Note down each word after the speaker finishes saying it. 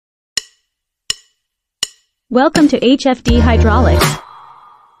Welcome to HFD Hydraulics,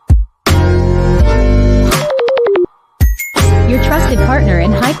 your trusted partner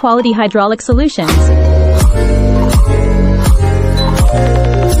in high-quality hydraulic solutions.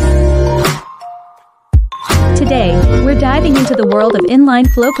 Today, we're diving into the world of inline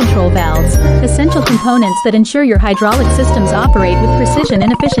flow control valves, essential components that ensure your hydraulic systems operate with precision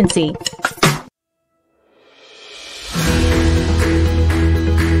and efficiency.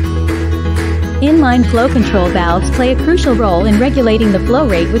 Inline flow control valves play a crucial role in regulating the flow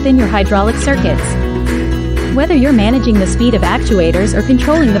rate within your hydraulic circuits. Whether you're managing the speed of actuators or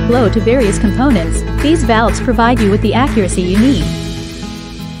controlling the flow to various components, these valves provide you with the accuracy you need.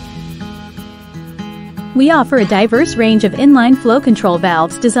 We offer a diverse range of inline flow control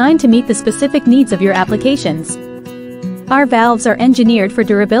valves designed to meet the specific needs of your applications. Our valves are engineered for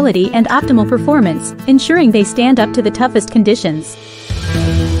durability and optimal performance, ensuring they stand up to the toughest conditions.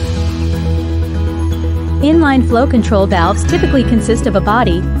 Inline flow control valves typically consist of a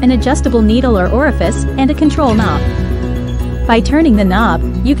body, an adjustable needle or orifice, and a control knob. By turning the knob,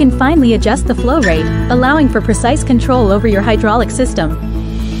 you can finely adjust the flow rate, allowing for precise control over your hydraulic system.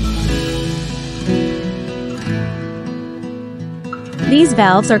 These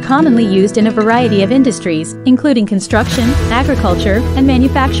valves are commonly used in a variety of industries, including construction, agriculture, and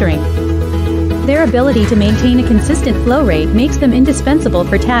manufacturing. Their ability to maintain a consistent flow rate makes them indispensable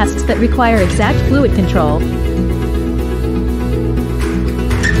for tasks that require exact fluid control.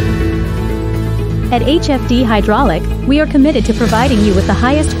 At HFD Hydraulic, we are committed to providing you with the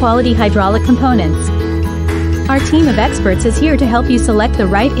highest quality hydraulic components. Our team of experts is here to help you select the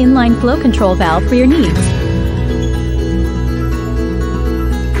right inline flow control valve for your needs.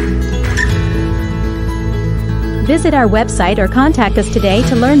 Visit our website or contact us today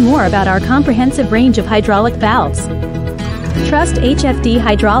to learn more about our comprehensive range of hydraulic valves. Trust HFD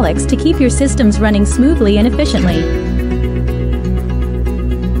Hydraulics to keep your systems running smoothly and efficiently.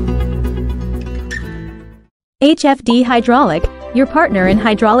 HFD Hydraulic, your partner in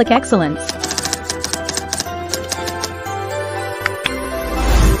hydraulic excellence.